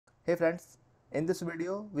Hey friends, in this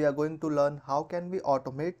video we are going to learn how can we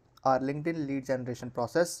automate our LinkedIn lead generation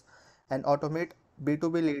process and automate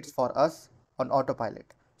B2B leads for us on Autopilot.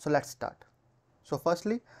 So let's start. So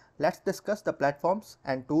firstly, let's discuss the platforms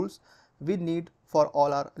and tools we need for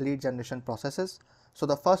all our lead generation processes. So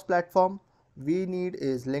the first platform we need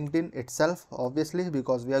is LinkedIn itself, obviously,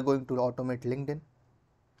 because we are going to automate LinkedIn.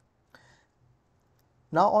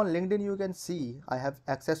 Now on LinkedIn you can see I have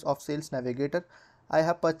access of Sales Navigator. I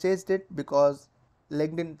have purchased it because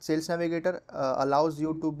LinkedIn Sales Navigator allows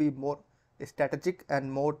you to be more strategic and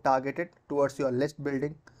more targeted towards your list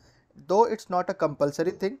building. Though it's not a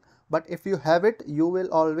compulsory thing, but if you have it, you will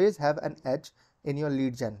always have an edge in your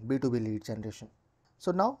lead gen, B2B lead generation.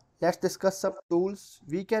 So now let's discuss some tools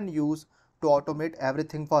we can use to automate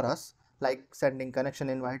everything for us, like sending connection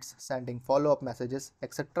invites, sending follow-up messages,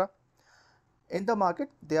 etc. In the market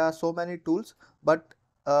there are so many tools, but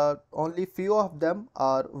only few of them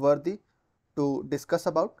are worthy to discuss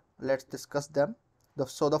about. Let's discuss them.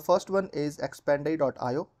 So the first one is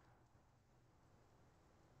expandy.io,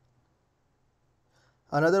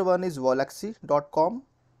 another one is volexy.com,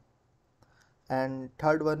 and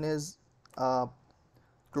third one is uh,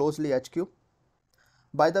 CloselyHQ.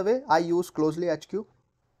 By the way, I use CloselyHQ.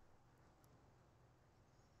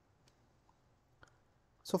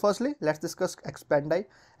 So firstly, let's discuss Expandy.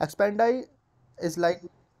 Expandy is like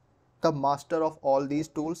the master of all these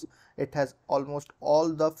tools. It has almost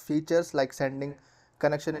all the features like sending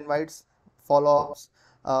connection invites, follow-ups,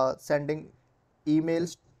 sending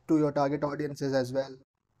emails to your target audiences as well.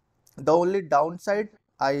 The only downside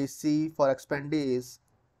I see for Expandy is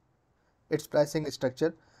its pricing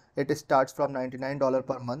structure. It starts from $99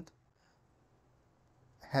 per month.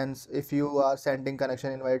 Hence, if you are sending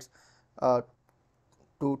connection invites uh,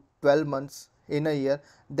 to 12 months in a year,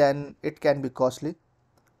 then it can be costly.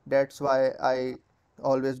 That's why I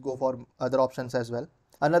always go for other options as well.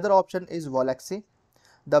 Another option is Volexy.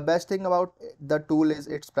 The best thing about the tool is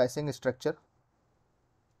its pricing structure.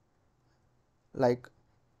 Like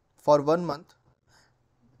for 1 month,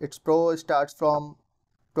 its pro starts from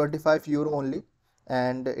 €25 only,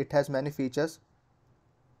 and it has many features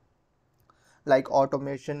like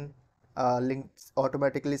automation, links,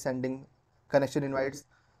 automatically sending connection invites,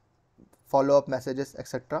 follow-up messages,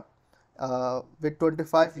 etc. With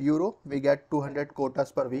 €25, we get 200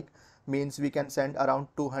 quotas per week, means we can send around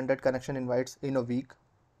 200 connection invites in a week,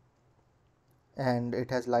 and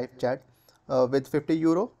it has live chat. With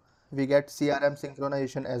 €50, we get CRM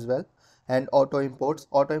synchronization as well, and auto imports.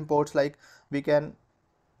 Auto imports, like we can,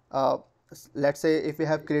 uh, let's say if we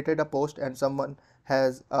have created a post and someone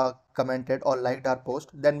has commented or liked our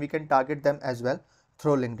post, then we can target them as well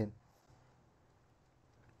through LinkedIn.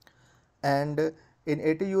 And in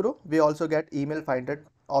 €80 we also get email finder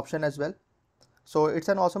option as well. So it's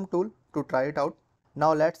an awesome tool to try it out.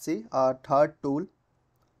 Now let's see our third tool,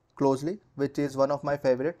 Closely, which is one of my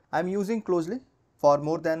favorite. I'm using Closely for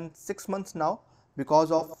more than 6 months now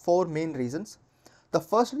because of 4 main reasons. The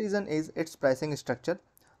first reason is its pricing structure.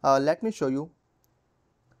 Let me show you.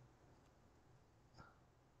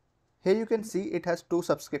 Here you can see it has 2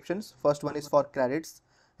 subscriptions. First one is for credits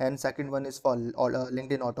and second one is for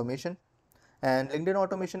LinkedIn automation. And LinkedIn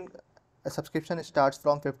automation subscription starts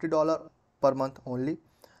from $50 per month only,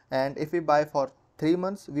 and if we buy for 3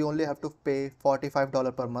 months we only have to pay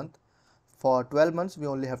 $45 per month. For 12 months we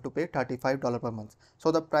only have to pay $35 per month.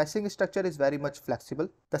 So the pricing structure is very much flexible.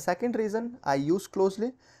 The second reason I use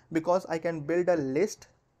Closely, because I can build a list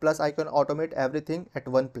plus I can automate everything at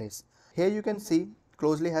one place. Here you can see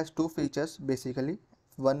Closely has 2 features basically.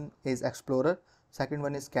 One is Explorer, second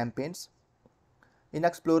one is Campaigns. In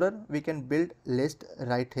Explorer, we can build list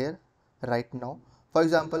right here, right now. For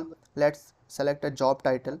example, let's select a job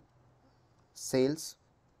title, sales.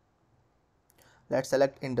 Let's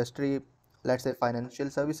select industry, let's say financial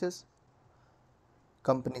services.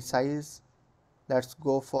 Company size, let's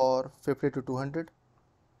go for 50 to 200.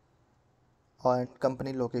 And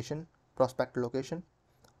company location, prospect location.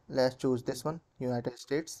 Let's choose this one, United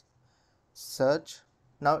States. Search.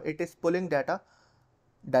 Now it is pulling data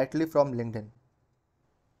directly from LinkedIn.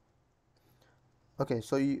 Okay,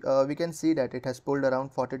 so we can see that it has pulled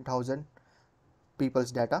around 14,000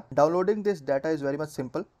 people's data. Downloading this data is very much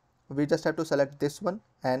simple. We just have to select this one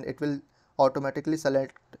and it will automatically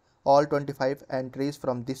select all 25 entries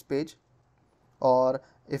from this page. Or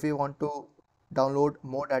if we want to download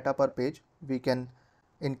more data per page, we can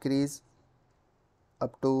increase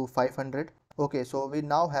up to 500. Okay, so we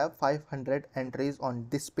now have 500 entries on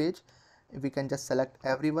this page. We can just select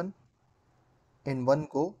everyone in one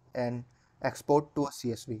go and export to a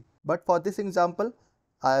CSV. But for this example,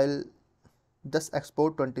 I'll just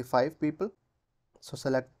export 25 people. So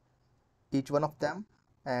select each one of them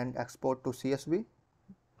and export to CSV.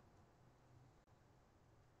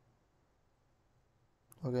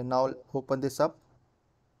 Okay, now open this up.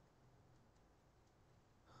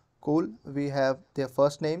 Cool, we have their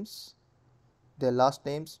first names, their last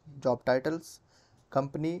names, job titles,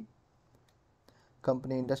 company,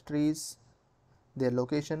 company industries, their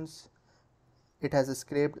locations. It has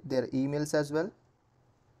scraped their emails as well,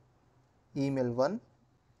 email 1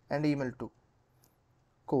 and email 2.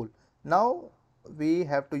 Cool. Now we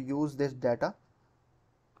have to use this data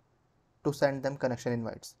to send them connection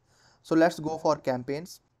invites. So let's go for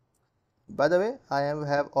campaigns. By the way, I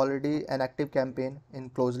have already an active campaign in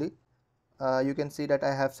Closely. You can see that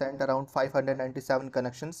I have sent around 597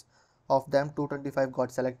 connections. Of them, 225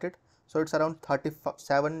 got selected. So it's around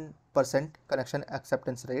 37% connection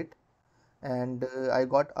acceptance rate, and I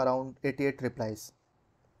got around 88 replies.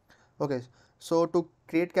 Okay, so to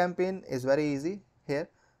create campaign is very easy. Here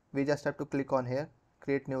we just have to click on here,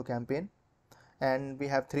 create new campaign, and we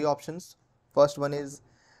have three options. First one is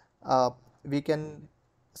we can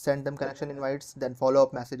send them connection invites, then follow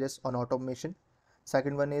up messages on automation.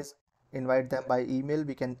 Second one is invite them by email.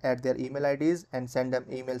 We can add their email IDs and send them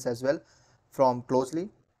emails as well from Closely.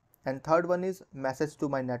 And third one is message to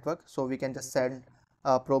my network. So we can just send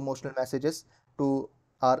promotional messages to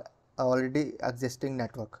our already existing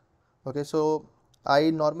network. Okay, so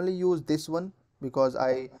I normally use this one because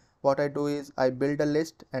what I do is I build a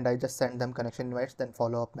list and I just send them connection invites, then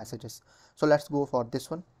follow up messages. So let's go for this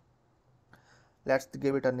one. Let's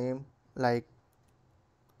give it a name like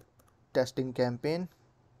testing campaign.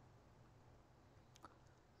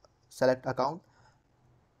 Select account.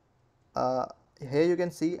 Here you can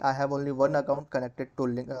see I have only one account connected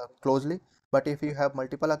to Closely, but if you have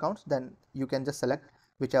multiple accounts, then you can just select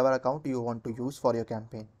whichever account you want to use for your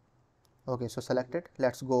campaign. Okay, so select it.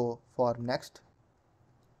 Let's go for next.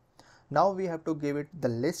 Now we have to give it the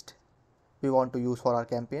list we want to use for our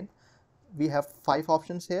campaign. We have 5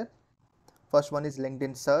 options here. First one is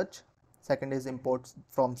LinkedIn search, second is imports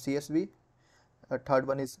from CSV, third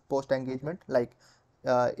one is post engagement, like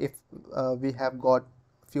if we have got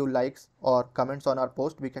few likes or comments on our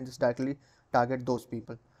post, we can just directly target those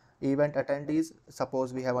people. Event attendees,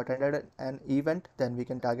 suppose we have attended an event, then we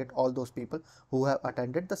can target all those people who have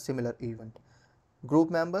attended the similar event. Group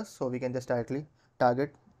members, so we can just directly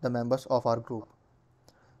target the members of our group.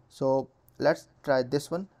 So let's try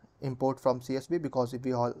this one, import from CSV, because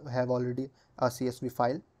we all have already a CSV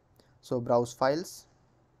file. So browse files.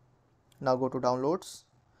 Now go to downloads,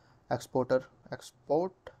 exporter,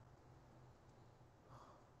 export.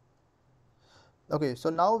 Okay,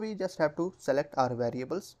 so now we just have to select our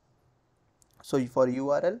variables. So for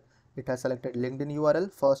URL, it has selected LinkedIn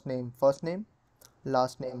URL, first name, last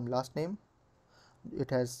name, last name.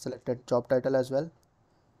 It has selected job title as well,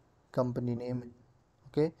 company name.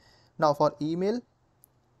 Okay, now for email,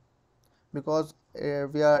 because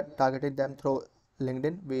we are targeting them through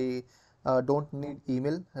LinkedIn, we don't need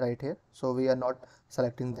email right here, so we are not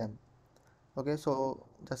selecting them. Okay, so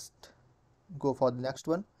just go for the next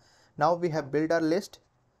one. Now we have built our list.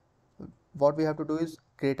 What we have to do is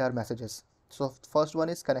create our messages. So first one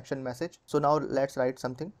is connection message. So now let's write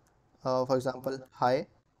something, for example, hi.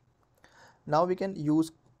 Now we can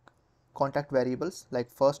use contact variables like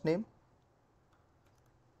first name,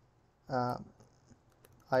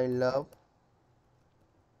 I love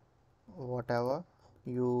whatever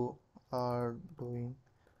you are doing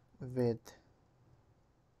with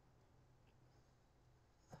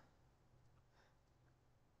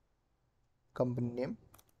company name,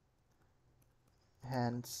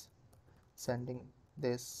 hence sending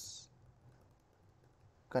this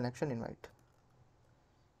connection invite.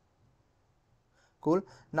 Cool.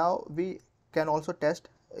 Now we can also test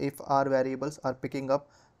if our variables are picking up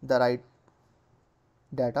the right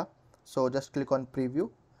data. So just click on preview,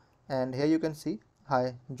 and here you can see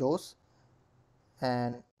hi Joe's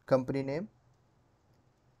and company name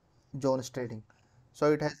Jones Trading.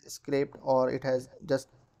 So it has scraped, or it has just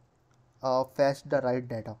fetched the right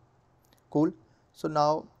data. Cool. So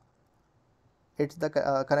now it's the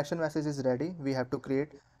connection message is ready. We have to create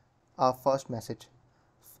our first message.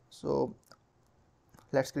 So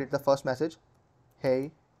let's create the first message.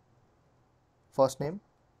 Hey, first name,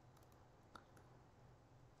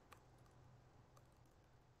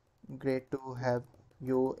 great to have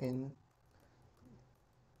you in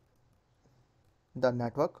the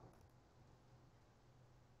network.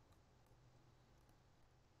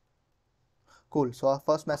 Cool. So our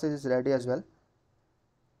first message is ready as well.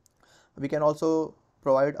 We can also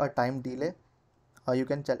provide a time delay. You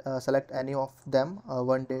can select any of them,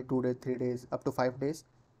 1 day, 2 days, 3 days, up to 5 days.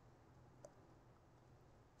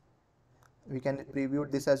 We can preview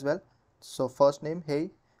this as well. So first name,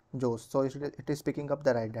 hey Joes, so it is picking up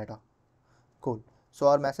the right data. Cool. So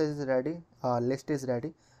our message is ready, list is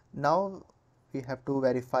ready. Now we have to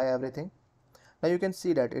verify everything. Now you can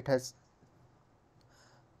see that it has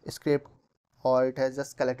scraped, or it has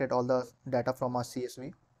just collected all the data from our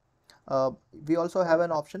CSV. uh, we also have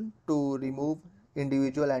an option to remove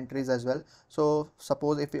individual entries as well. So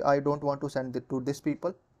suppose if I don't want to send it to this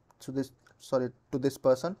people, to this, sorry, to this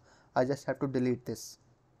person, I just have to delete this.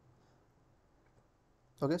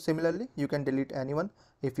 Okay, similarly you can delete anyone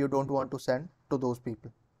if you don't want to send to those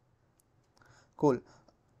people. Cool.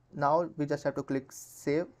 Now we just have to click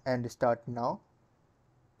save and start now.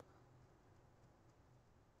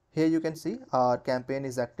 Here you can see our campaign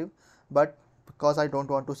is active, but because I don't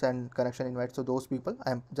want to send connection invites to those people,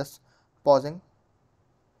 I'm just pausing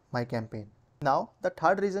my campaign. Now the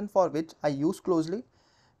third reason for which I use Closely,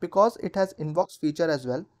 because it has inbox feature as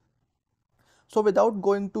well. So without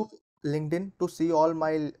going to LinkedIn to see all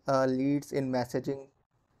my leads in messaging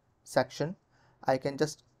section, I can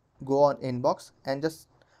just go on inbox and just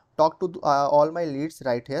talk to all my leads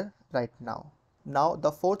right here, right now. Now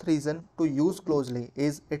the fourth reason to use Closely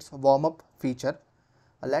is its warm-up feature.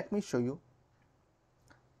 Let me show you.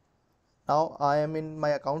 Now I am in my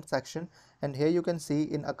account section, and here you can see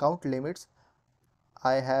in account limits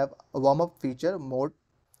I have a warm-up feature mode.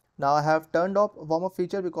 Now I have turned off warm-up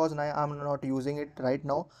feature because now I'm not using it right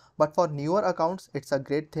now, but for newer accounts it's a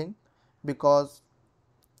great thing, because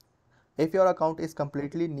if your account is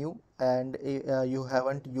completely new and you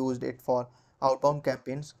haven't used it for outbound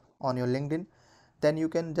campaigns on your LinkedIn, then you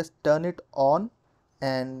can just turn it on,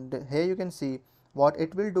 and here you can see what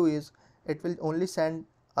it will do is it will only send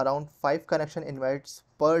around 5 connection invites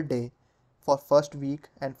per day for first week,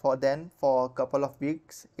 and for a couple of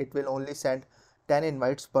weeks it will only send 10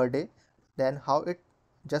 invites per day. Then how it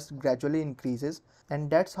just gradually increases, and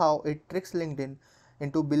that's how it tricks LinkedIn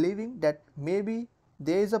into believing that maybe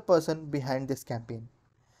there is a person behind this campaign.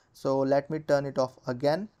 So let me turn it off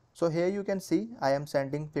again. So here you can see I am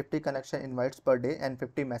sending 50 connection invites per day and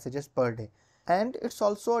 50 messages per day. And it's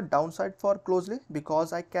also a downside for Closely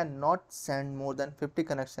because I cannot send more than 50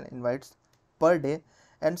 connection invites per day,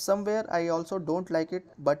 and somewhere I also don't like it,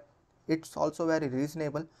 but it's also very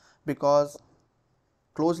reasonable because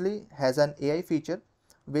Closely has an AI feature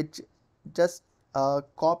which just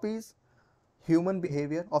copies human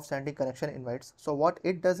behavior of sending connection invites. So what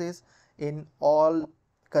it does is, in all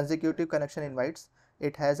consecutive connection invites,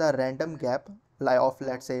 it has a random gap of,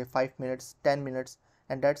 let's say, 5 minutes, 10 minutes,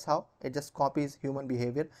 and that's how it just copies human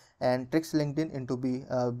behavior and tricks LinkedIn into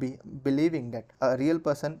believing that a real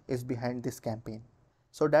person is behind this campaign.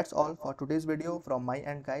 So that's all for today's video from my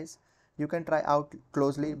end, guys. You can try out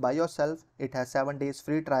Closely by yourself. It has 7 days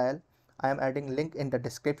free trial. I am adding link in the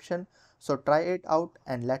description. So try it out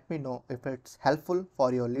and let me know if it's helpful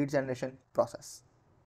for your lead generation process.